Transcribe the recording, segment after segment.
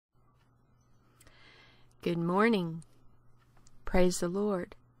Good morning. Praise the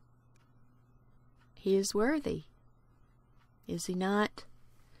Lord. He is worthy, is He not?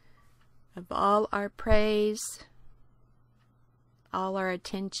 Of all our praise, all our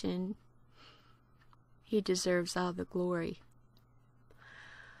attention, He deserves all the glory.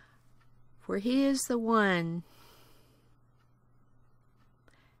 For He is the one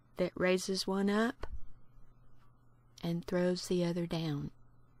that raises one up and throws the other down.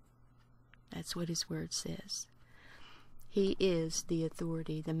 That's what His word says. He is the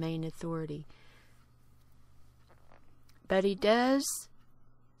authority, the main authority. But He does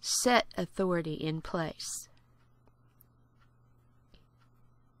set authority in place.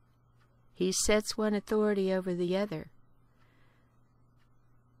 He sets one authority over the other,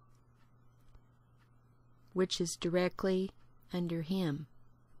 which is directly under Him.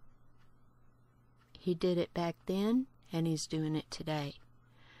 He did it back then, and He's doing it today.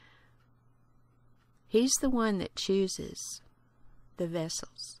 He's the one that chooses the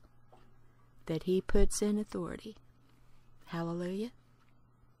vessels that He puts in authority. Hallelujah.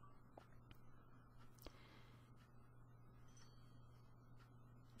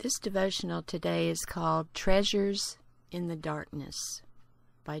 This devotional today is called Treasures in the Darkness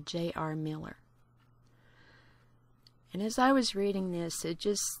by J.R. Miller. And as I was reading this,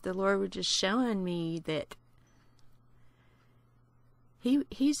 the Lord was just showing me that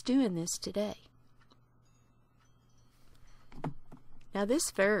He's doing this today. Now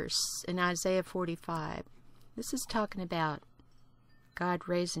this verse in Isaiah 45, this is talking about God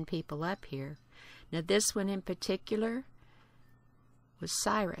raising people up here. Now this one in particular was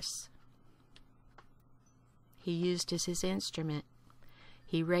Cyrus. He used as his instrument.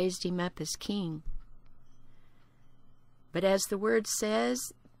 He raised him up as king. But as the word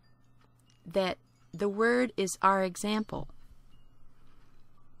says, that the word is our example.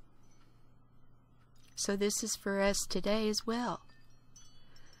 So this is for us today as well.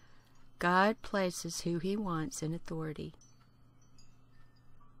 God places who He wants in authority.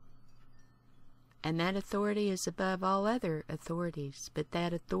 And that authority is above all other authorities, but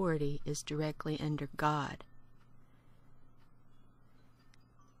that authority is directly under God.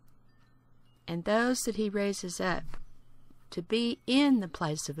 And those that He raises up to be in the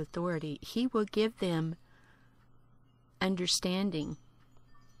place of authority, He will give them understanding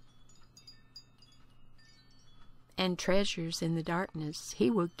and treasures in the darkness.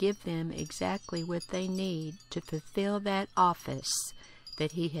 He will give them exactly what they need to fulfill that office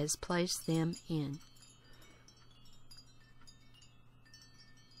that He has placed them in.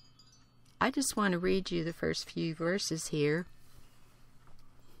 I just want to read you the first few verses here,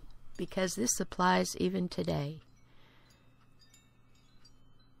 because this applies even today.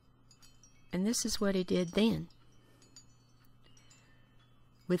 And this is what He did then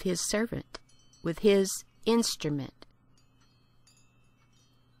with His servant, with His instrument.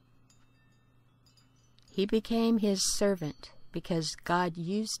 He became His servant because God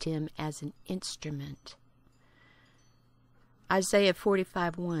used him as an instrument. Isaiah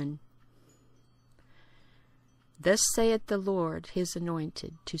 45:1. Thus saith the Lord, His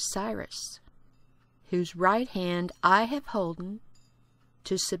anointed, to Cyrus, whose right hand I have holden,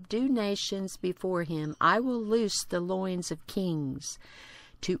 to subdue nations before him. I will loose the loins of kings,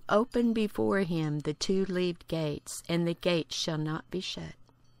 to open before him the two-leaved gates, and the gates shall not be shut.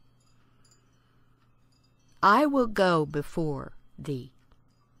 I will go before thee,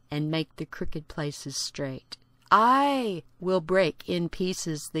 and make the crooked places straight. I will break in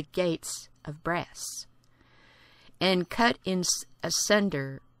pieces the gates of brass, and cut in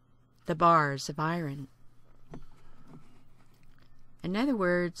asunder the bars of iron. In other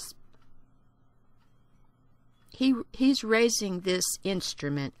words, He's raising this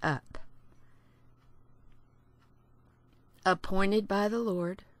instrument up, appointed by the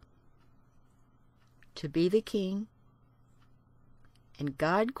Lord to be the king, and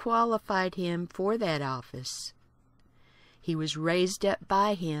God qualified him for that office. He was raised up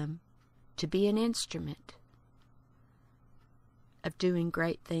by Him to be an instrument of doing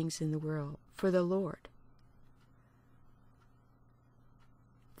great things in the world for the Lord.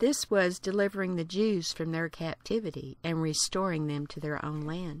 This was delivering the Jews from their captivity and restoring them to their own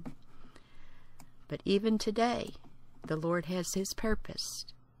land. But even today, the Lord has His purpose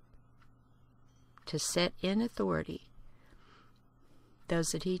to set in authority those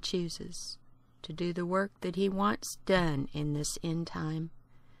that He chooses to do the work that He wants done in this end time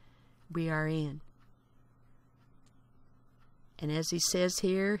we are in. And as He says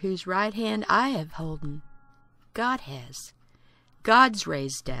here, whose right hand I have holden, God has. God's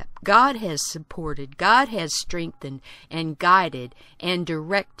raised up. God has supported. God has strengthened and guided and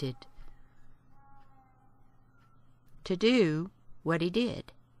directed to do what he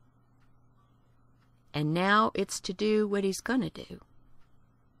did. And now it's to do what he's going to do.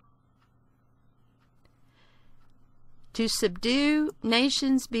 To subdue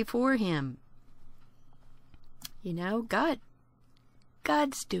nations before him. You know, God's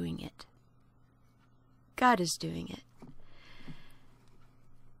doing it. God is doing it.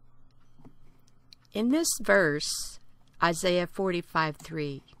 In this verse, Isaiah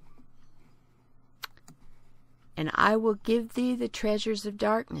 45:3, and I will give thee the treasures of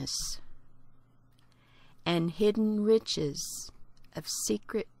darkness and hidden riches of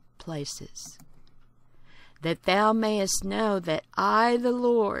secret places, that thou mayest know that I, the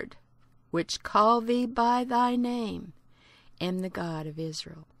Lord, which call thee by thy name, am the God of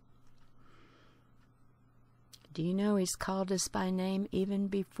Israel. Do you know he's called us by name even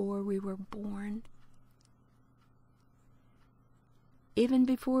before we were born? Even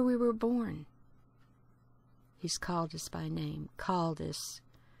before we were born, he's called us by name, called us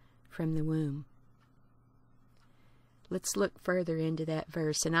from the womb. Let's look further into that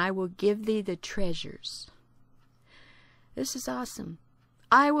verse. And I will give thee the treasures. This is awesome.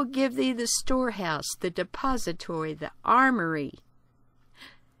 I will give thee the storehouse, the depository, the armory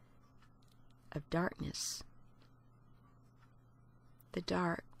of darkness. The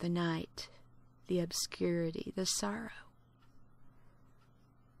dark, the night, the obscurity, the sorrow.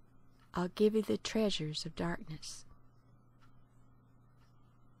 I'll give you the treasures of darkness.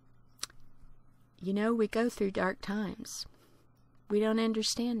 You know, we go through dark times. We don't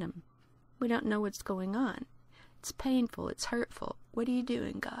understand them. We don't know what's going on. It's painful. It's hurtful. What are you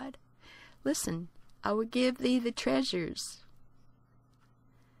doing, God? Listen, I will give thee the treasures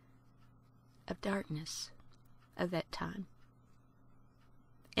of darkness of that time.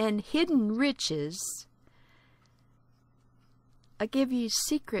 And hidden riches, I give you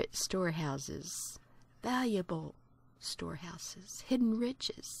secret storehouses, valuable storehouses, hidden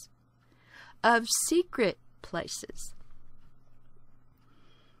riches of secret places.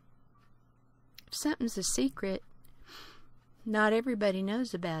 If something's a secret, not everybody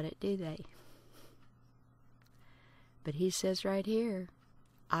knows about it, do they? But he says right here,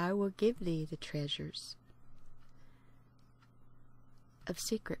 I will give thee the treasures of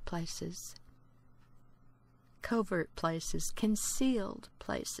secret places, covert places, concealed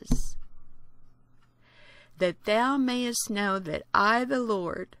places, that thou mayest know that I, the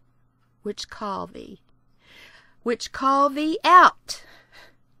Lord, which call thee out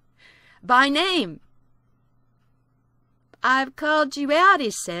by name. I've called you out,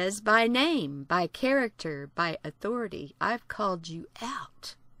 he says, by name, by character, by authority. I've called you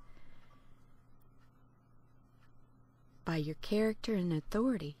out by your character and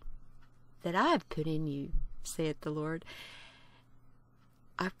authority that I've put in you, saith the Lord.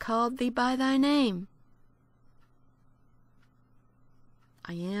 I've called thee by thy name.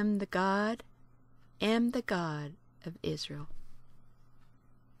 I am the God of Israel.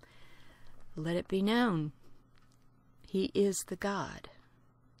 Let it be known, he is the God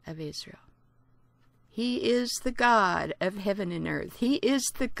of Israel. He is the God of heaven and earth. He is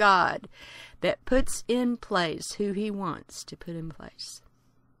the God that puts in place who he wants to put in place.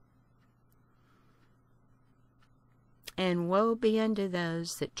 And woe be unto those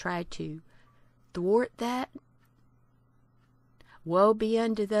that try to thwart that. Woe be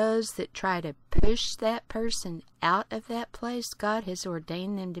unto those that try to push that person out of that place God has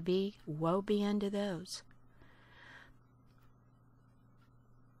ordained them to be. Woe be unto those.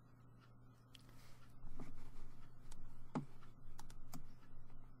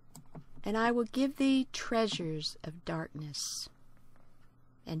 And I will give thee treasures of darkness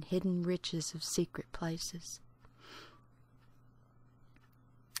and hidden riches of secret places,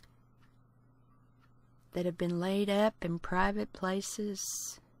 that have been laid up in private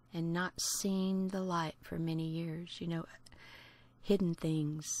places and not seen the light for many years. You know, hidden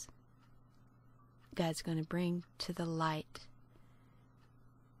things God's going to bring to the light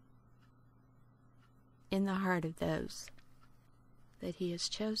in the heart of those that he has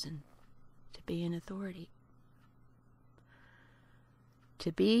chosen to be in authority,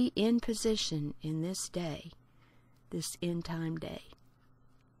 to be in position in this day, this end time day.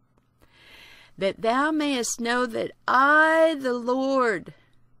 That thou mayest know that I, the Lord,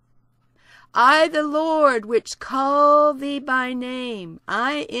 which call thee by name,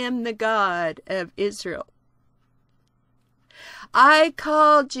 I am the God of Israel. I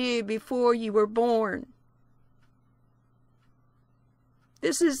called you before you were born.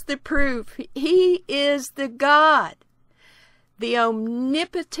 This is the proof. He is the God, the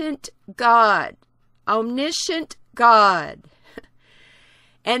omnipotent God, omniscient God.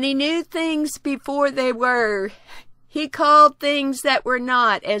 And he knew things before they were. He called things that were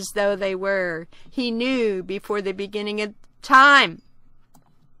not as though they were. He knew before the beginning of time.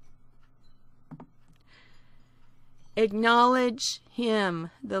 Acknowledge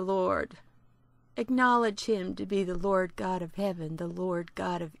Him, the Lord. Acknowledge Him to be the Lord God of heaven, the Lord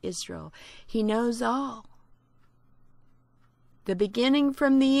God of Israel. He knows all. The beginning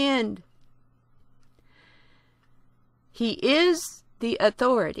from the end. He is the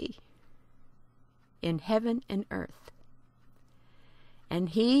authority in heaven and earth. And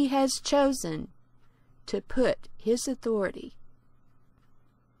He has chosen to put His authority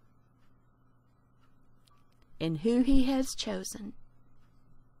in who He has chosen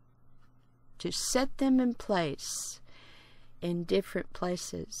to set them in place in different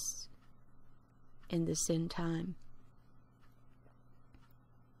places in this end time.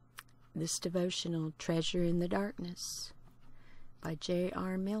 This devotional, Treasure in the Darkness, by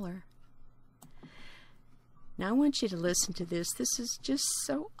J.R. Miller. Now I want you to listen to this. This is just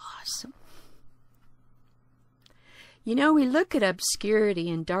so awesome. You know, we look at obscurity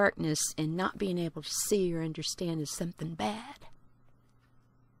and darkness and not being able to see or understand as something bad.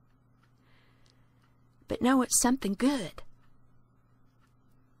 But no, it's something good.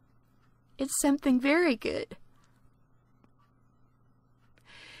 It's something very good.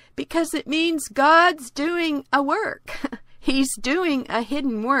 Because it means God's doing a work. He's doing a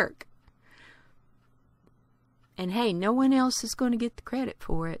hidden work. And hey, no one else is going to get the credit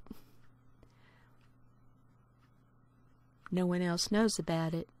for it. No one else knows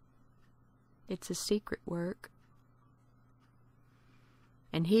about it. It's a secret work.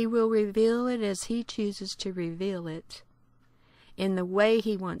 And He will reveal it as He chooses to reveal it, in the way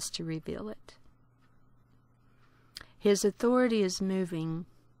He wants to reveal it. His authority is moving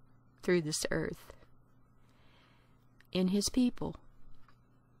through this earth, in His people,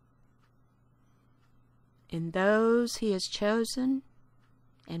 in those He has chosen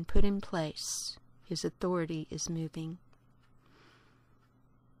and put in place. His authority is moving.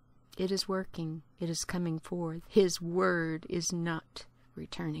 It is working. It is coming forth. His word is not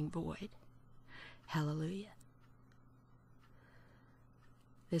returning void. Hallelujah.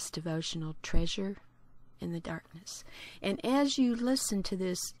 This devotional, Treasure in the Darkness. And as you listen to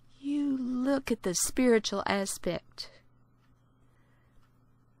this, you look at the spiritual aspect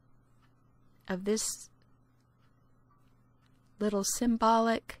of this little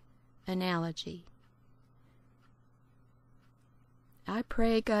symbolic analogy. I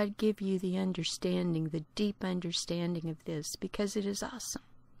pray God give you the understanding, the deep understanding of this, because it is awesome.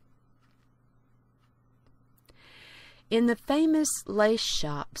 In the famous lace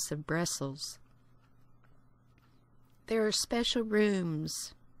shops of Brussels, there are special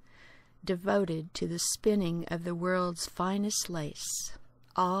rooms devoted to the spinning of the world's finest lace,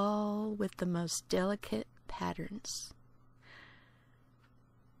 all with the most delicate patterns.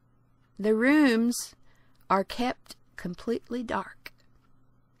 The rooms are kept completely dark,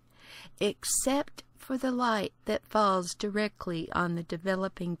 except for the light that falls directly on the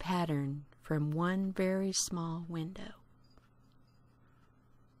developing pattern from one very small window.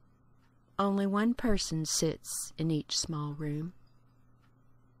 Only one person sits in each small room,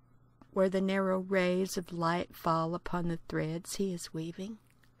 where the narrow rays of light fall upon the threads he is weaving.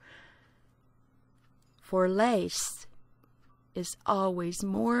 For lace is always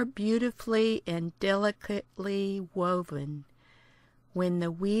more beautifully and delicately woven when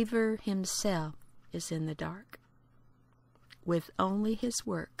the weaver himself is in the dark, with only his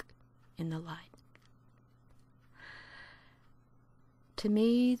work in the light. To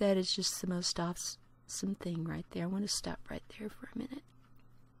me, that is just the most awesome thing right there. I want to stop right there for a minute.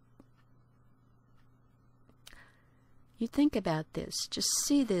 You think about this. Just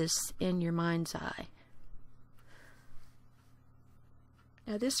see this in your mind's eye.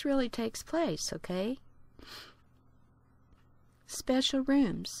 Now, this really takes place, okay? Special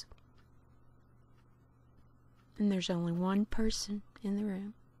rooms. And there's only one person in the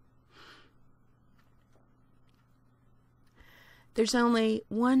room. There's only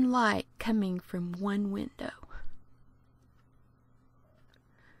one light coming from one window.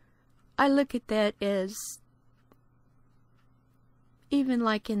 I look at that as, even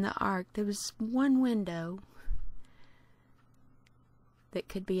like in the ark, there was one window that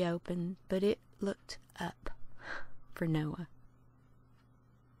could be open, but it looked up for Noah.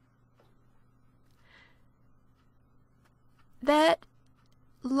 That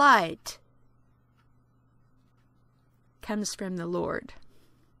light comes from the Lord.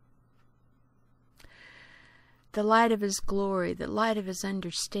 The light of His glory, the light of His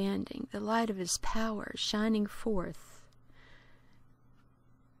understanding, the light of His power shining forth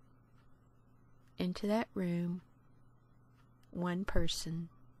into that room one person,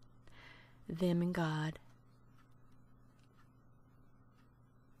 them and God.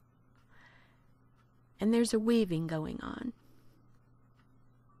 And there's a weaving going on.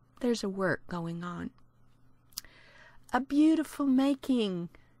 There's a work going on. A beautiful making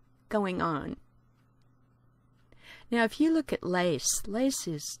going on. Now, if you look at lace, lace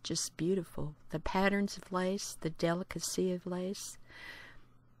is just beautiful. The patterns of lace, the delicacy of lace.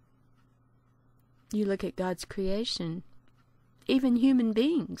 You look at God's creation, even human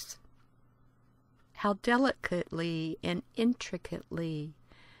beings, how delicately and intricately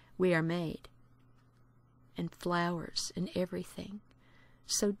we are made. And flowers and everything.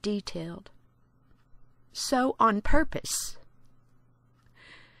 So detailed. So on purpose.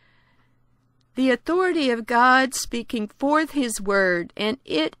 The authority of God speaking forth His word, and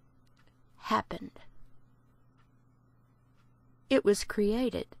it happened. It was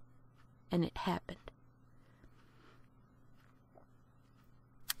created, and it happened.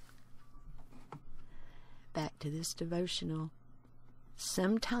 Back to this devotional.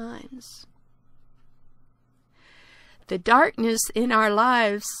 Sometimes the darkness in our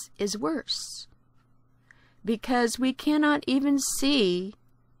lives is worse because we cannot even see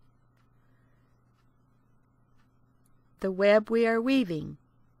the web we are weaving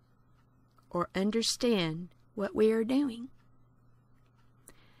or understand what we are doing.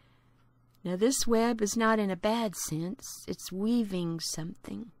 Now, this web is not in a bad sense. It's weaving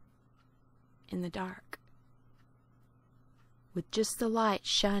something in the dark with just the light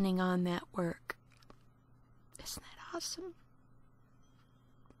shining on that work. Isn't that awesome?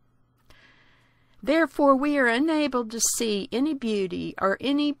 Therefore, we are unable to see any beauty or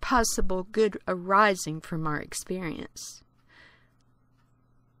any possible good arising from our experience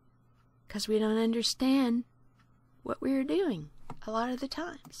because we don't understand what we are doing a lot of the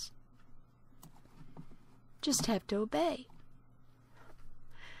times. Just have to obey.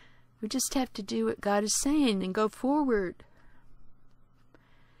 We just have to do what God is saying and go forward.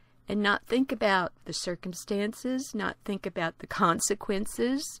 And not think about the circumstances, not think about the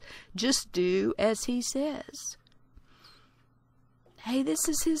consequences. Just do as He says. Hey, this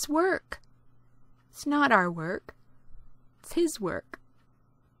is His work. It's not our work. It's His work.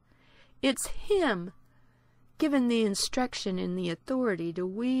 It's Him given the instruction and the authority to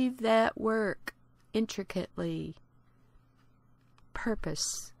weave that work intricately,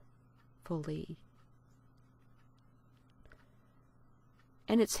 purposefully.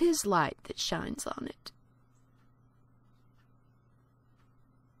 And it's His light that shines on it.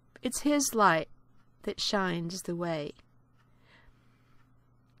 It's His light that shines the way.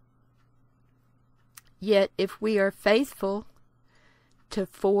 Yet if we are faithful to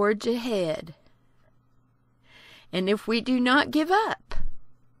forge ahead, and if we do not give up,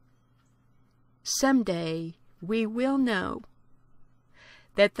 someday we will know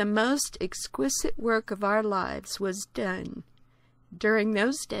that the most exquisite work of our lives was done during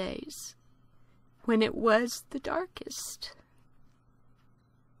those days when it was the darkest.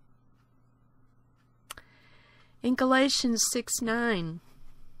 In Galatians 6:9,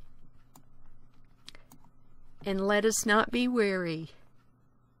 and let us not be weary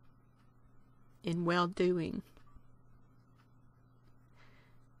in well-doing,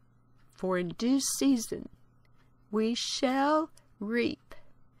 for in due season we shall reap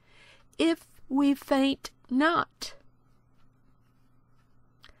if we faint not.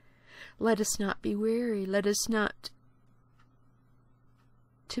 Let us not be weary. Let us not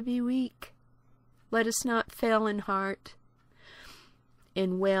to be weak. Let us not fail in heart,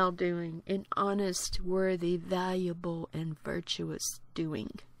 in well-doing, in honest, worthy, valuable, and virtuous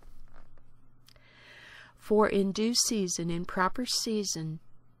doing. For in due season, in proper season,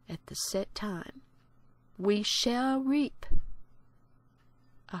 at the set time, we shall reap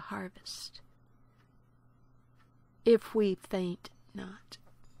a harvest, if we faint not.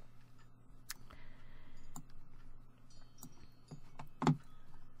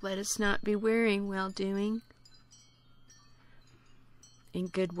 Let us not be weary in well-doing, in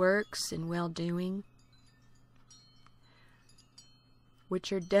good works and well-doing,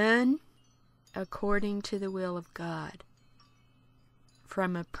 which are done according to the will of God,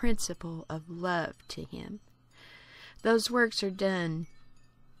 from a principle of love to Him. Those works are done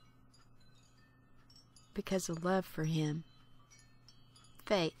because of love for Him,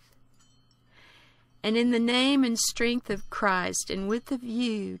 faith, and in the name and strength of Christ, and with a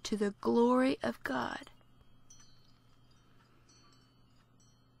view to the glory of God.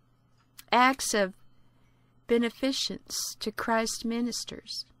 Acts of beneficence to Christ's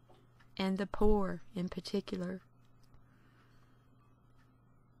ministers, and the poor in particular.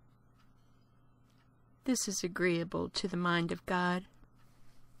 This is agreeable to the mind of God,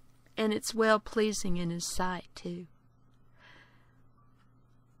 and it's well-pleasing in His sight, too.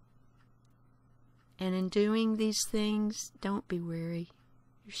 And in doing these things, don't be weary.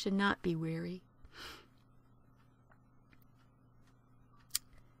 You should not be weary.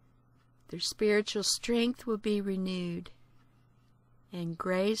 Their spiritual strength will be renewed, and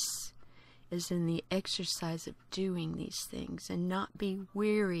grace is in the exercise of doing these things, and not be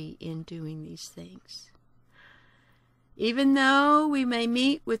weary in doing these things. Even though we may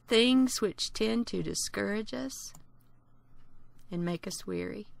meet with things which tend to discourage us and make us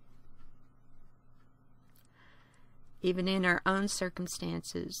weary, even in our own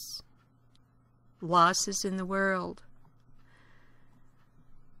circumstances, losses in the world,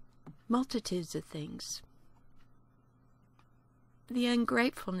 multitudes of things, the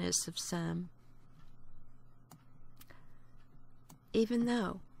ungratefulness of some, even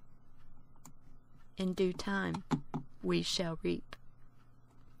though in due time we shall reap.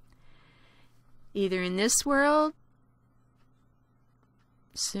 Either in this world,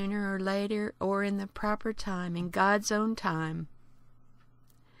 sooner or later, or in the proper time, in God's own time,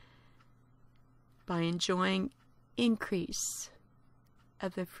 by enjoying increase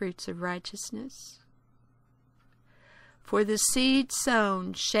of the fruits of righteousness. For the seed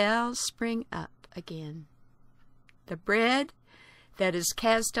sown shall spring up again. The bread that is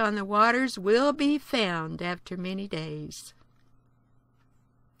cast on the waters will be found after many days.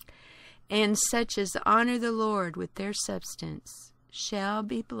 And such as honor the Lord with their substance shall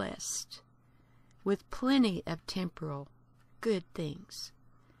be blessed with plenty of temporal good things,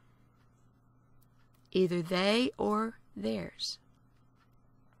 either they or theirs.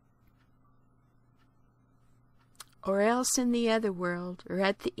 Or else in the other world, or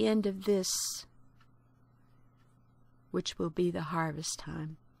at the end of this, which will be the harvest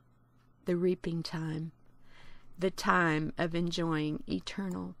time, the reaping time, the time of enjoying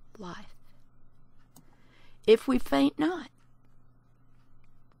eternal life. If we faint not,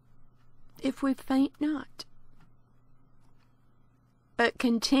 if we faint not, but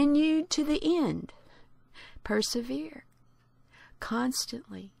continue to the end, persevere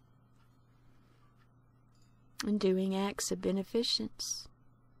constantly in doing acts of beneficence,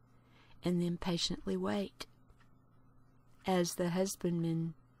 and then patiently wait, as the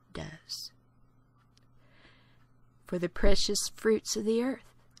husbandman does, for the precious fruits of the earth.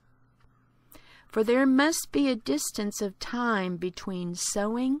 For there must be a distance of time between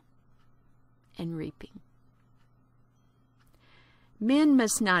sowing and reaping. Men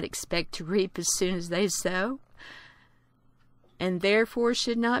must not expect to reap as soon as they sow, and therefore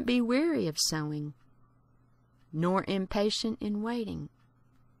should not be weary of sowing, nor impatient in waiting,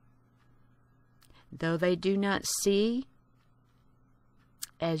 though they do not see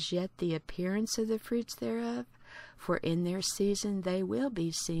as yet the appearance of the fruits thereof, for in their season they will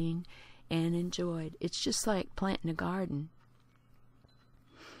be seen and enjoyed. It's just like planting a garden.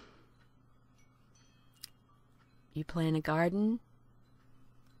 You plant a garden,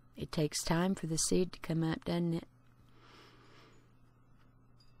 it takes time for the seed to come up, doesn't it?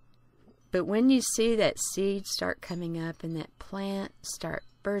 But when you see that seed start coming up and that plant start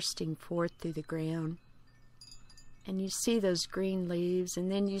bursting forth through the ground, and you see those green leaves, and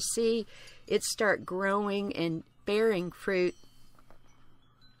then you see it start growing and bearing fruit,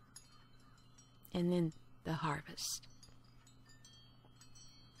 and then the harvest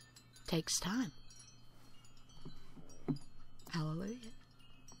takes time. Hallelujah.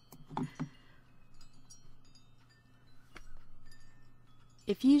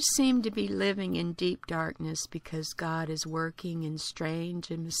 If you seem to be living in deep darkness because God is working in strange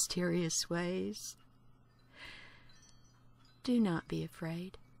and mysterious ways, do not be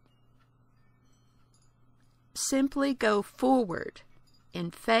afraid. Simply go forward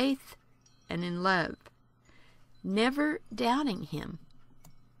in faith and in love, never doubting Him.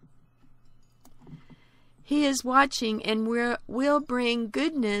 He is watching and will bring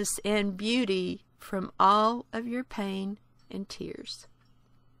goodness and beauty from all of your pain and tears.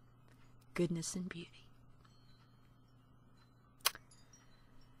 Goodness and beauty.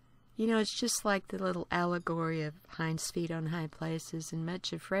 You know, it's just like the little allegory of hind's feet on high places and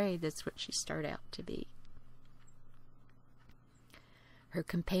much afraid. That's what she started out to be. Her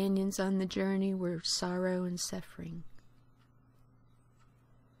companions on the journey were sorrow and suffering.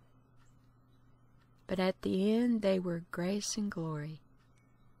 But at the end, they were grace and glory.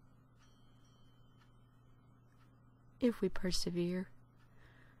 If we persevere,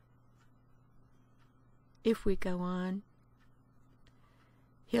 if we go on,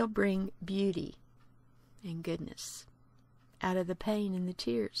 He'll bring beauty and goodness out of the pain and the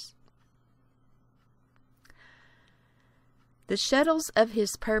tears. The shuttles of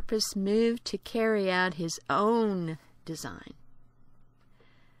his purpose move to carry out his own design.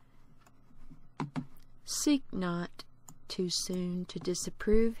 Seek not too soon to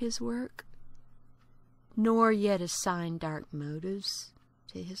disapprove his work, nor yet assign dark motives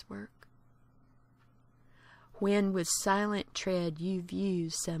to his work. When with silent tread you view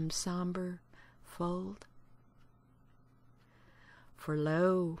some somber fold, for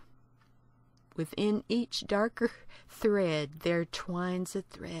lo, within each darker thread there twines a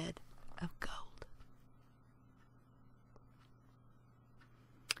thread of gold.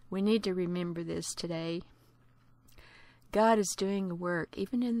 We need to remember this today. God is doing a work,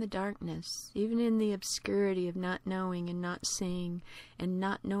 even in the darkness, even in the obscurity of not knowing and not seeing and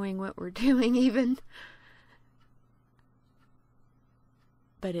not knowing what we're doing even.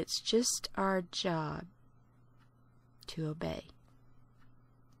 But it's just our job to obey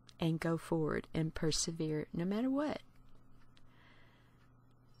and go forward and persevere no matter what.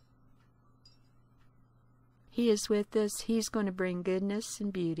 He is with us. He's going to bring goodness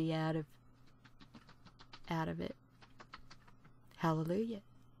and beauty out of it. Hallelujah.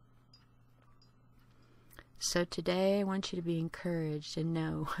 So today I want you to be encouraged and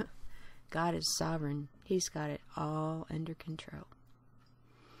know God is sovereign. He's got it all under control.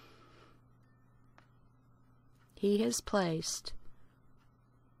 He has placed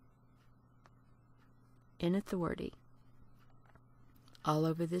in authority all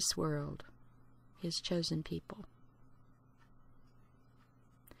over this world his chosen people.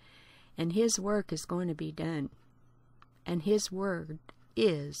 And his work is going to be done. And his word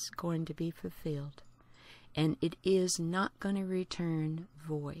is going to be fulfilled. And it is not going to return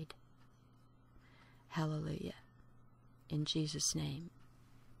void. Hallelujah. In Jesus' name.